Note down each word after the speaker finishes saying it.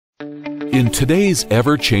In today's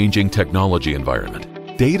ever-changing technology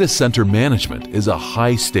environment, data center management is a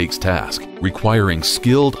high-stakes task, requiring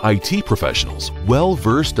skilled IT professionals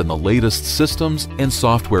well-versed in the latest systems and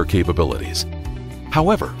software capabilities.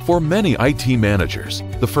 However, for many IT managers,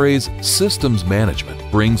 the phrase systems management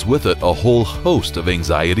brings with it a whole host of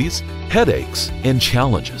anxieties, headaches, and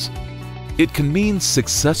challenges. It can mean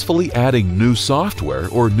successfully adding new software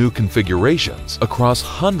or new configurations across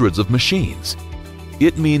hundreds of machines.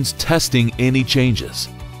 It means testing any changes,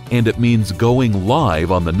 and it means going live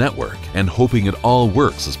on the network and hoping it all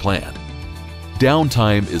works as planned.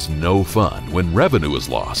 Downtime is no fun when revenue is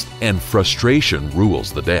lost and frustration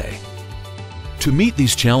rules the day. To meet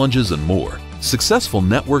these challenges and more, successful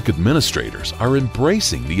network administrators are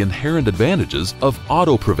embracing the inherent advantages of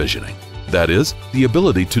auto-provisioning. That is, the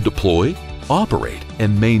ability to deploy, operate,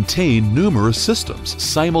 and maintain numerous systems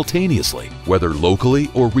simultaneously, whether locally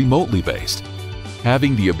or remotely based.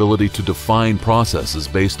 Having the ability to define processes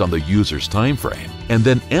based on the user's time frame and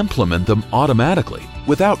then implement them automatically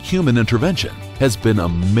without human intervention has been a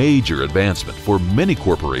major advancement for many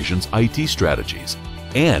corporations' IT strategies,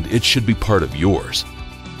 and it should be part of yours.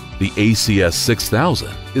 The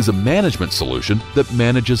ACS6000 is a management solution that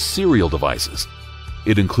manages serial devices.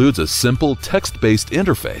 It includes a simple text-based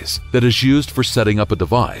interface that is used for setting up a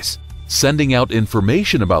device, sending out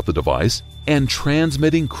information about the device, and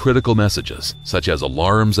transmitting critical messages, such as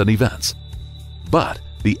alarms and events. But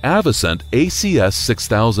the Avocent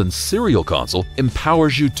ACS6000 serial console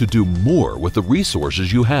empowers you to do more with the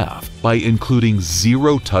resources you have by including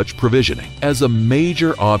zero-touch provisioning as a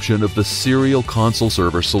major option of the serial console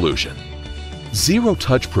server solution.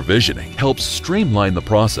 Zero-touch provisioning helps streamline the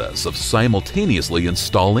process of simultaneously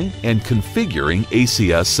installing and configuring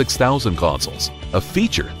ACS6000 consoles, a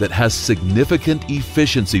feature that has significant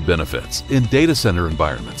efficiency benefits in data center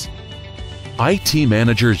environments. IT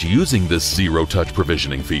managers using this zero-touch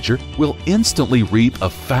provisioning feature will instantly reap a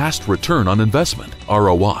fast return on investment,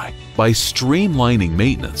 ROI, by streamlining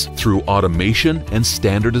maintenance through automation and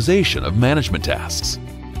standardization of management tasks.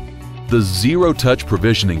 The zero-touch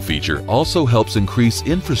provisioning feature also helps increase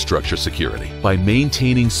infrastructure security by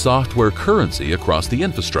maintaining software currency across the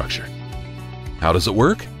infrastructure. How does it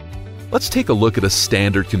work? Let's take a look at a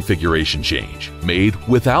standard configuration change made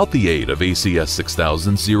without the aid of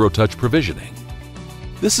ACS6000 zero-touch provisioning.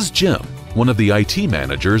 This is Jim, one of the IT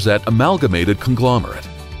managers at Amalgamated Conglomerate.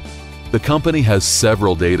 The company has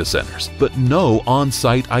several data centers, but no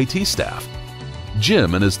on-site IT staff.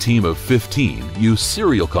 Jim and his team of 15 use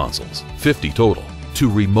serial consoles, 50 total,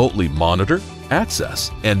 to remotely monitor,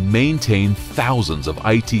 access, and maintain thousands of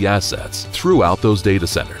IT assets throughout those data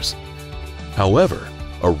centers. However,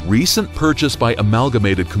 a recent purchase by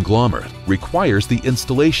Amalgamated Conglomerate requires the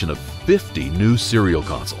installation of 50 new serial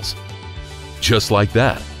consoles. Just like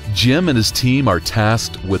that, Jim and his team are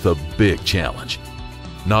tasked with a big challenge.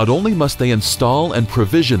 Not only must they install and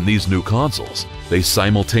provision these new consoles, they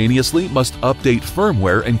simultaneously must update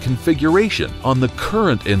firmware and configuration on the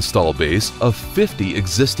current install base of 50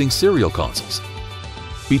 existing serial consoles.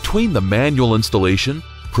 Between the manual installation,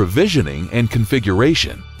 provisioning, and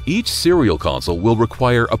configuration, each serial console will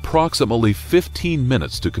require approximately 15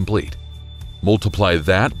 minutes to complete. Multiply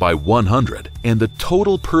that by 100, and the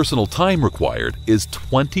total personal time required is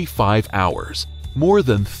 25 hours, more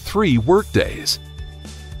than 3 workdays.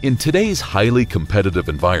 In today's highly competitive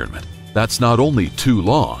environment, that's not only too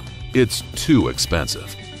long, it's too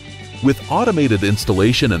expensive. With automated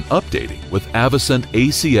installation and updating with Avocent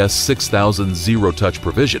ACS6000 zero-touch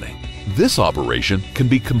provisioning, this operation can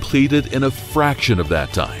be completed in a fraction of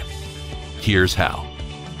that time. Here's how.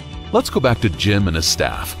 Let's go back to Jim and his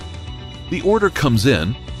staff. The order comes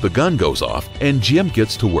in, the gun goes off, and Jim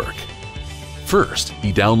gets to work. First,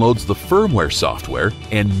 he downloads the firmware software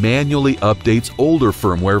and manually updates older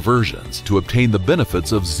firmware versions to obtain the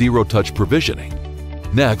benefits of zero-touch provisioning.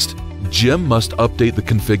 Next, Jim must update the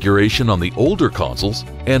configuration on the older consoles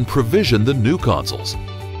and provision the new consoles.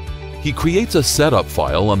 He creates a setup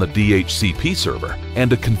file on the DHCP server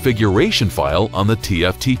and a configuration file on the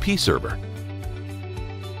TFTP server.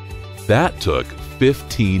 That took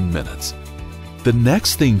 15 minutes. The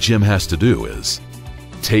next thing Jim has to do is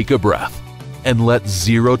take a breath and let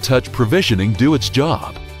zero-touch provisioning do its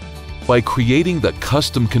job. By creating the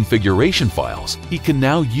custom configuration files, he can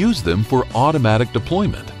now use them for automatic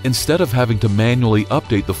deployment instead of having to manually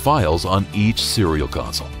update the files on each serial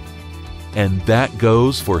console. And that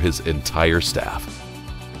goes for his entire staff.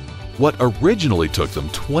 What originally took them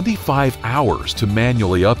 25 hours to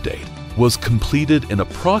manually update was completed in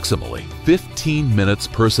approximately 15 minutes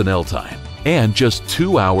personnel time and just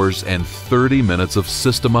 2 hours and 30 minutes of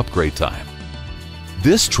system upgrade time.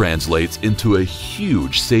 This translates into a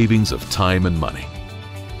huge savings of time and money.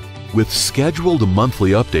 With scheduled monthly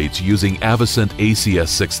updates using Avocent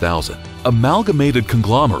ACS6000, Amalgamated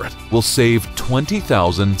Conglomerate will save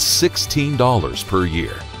 $20,016 per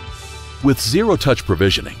year. With zero-touch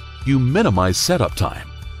provisioning, you minimize setup time,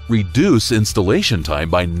 reduce installation time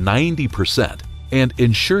by 90%, and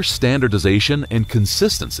ensure standardization and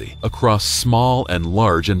consistency across small and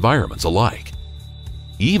large environments alike,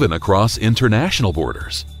 even across international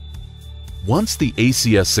borders. Once the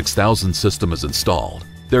ACS6000 system is installed,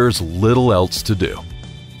 there's little else to do.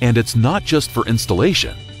 And it's not just for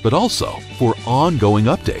installation, but also for ongoing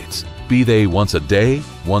updates, be they once a day,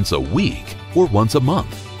 once a week, or once a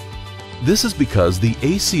month. This is because the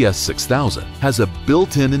ACS6000 has a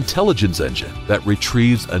built-in intelligence engine that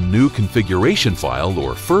retrieves a new configuration file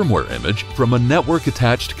or firmware image from a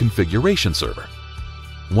network-attached configuration server.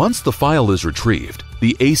 Once the file is retrieved,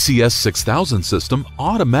 the ACS6000 system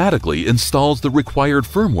automatically installs the required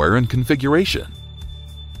firmware and configuration.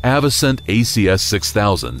 Avocent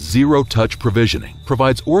ACS6000 Zero-Touch Provisioning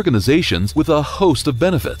provides organizations with a host of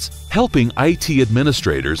benefits, helping IT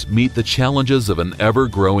administrators meet the challenges of an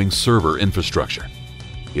ever-growing server infrastructure.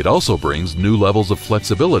 It also brings new levels of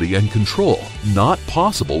flexibility and control not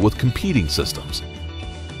possible with competing systems.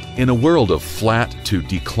 In a world of flat to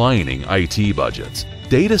declining IT budgets,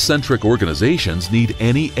 data-centric organizations need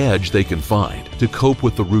any edge they can find to cope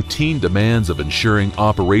with the routine demands of ensuring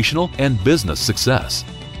operational and business success.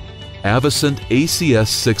 Avocent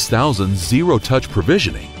ACS6000 Zero-Touch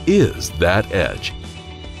Provisioning is that edge.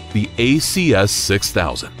 The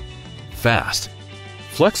ACS6000. Fast,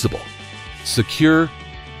 flexible, secure,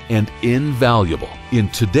 and invaluable in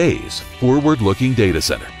today's forward-looking data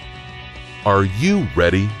center. Are you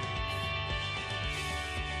ready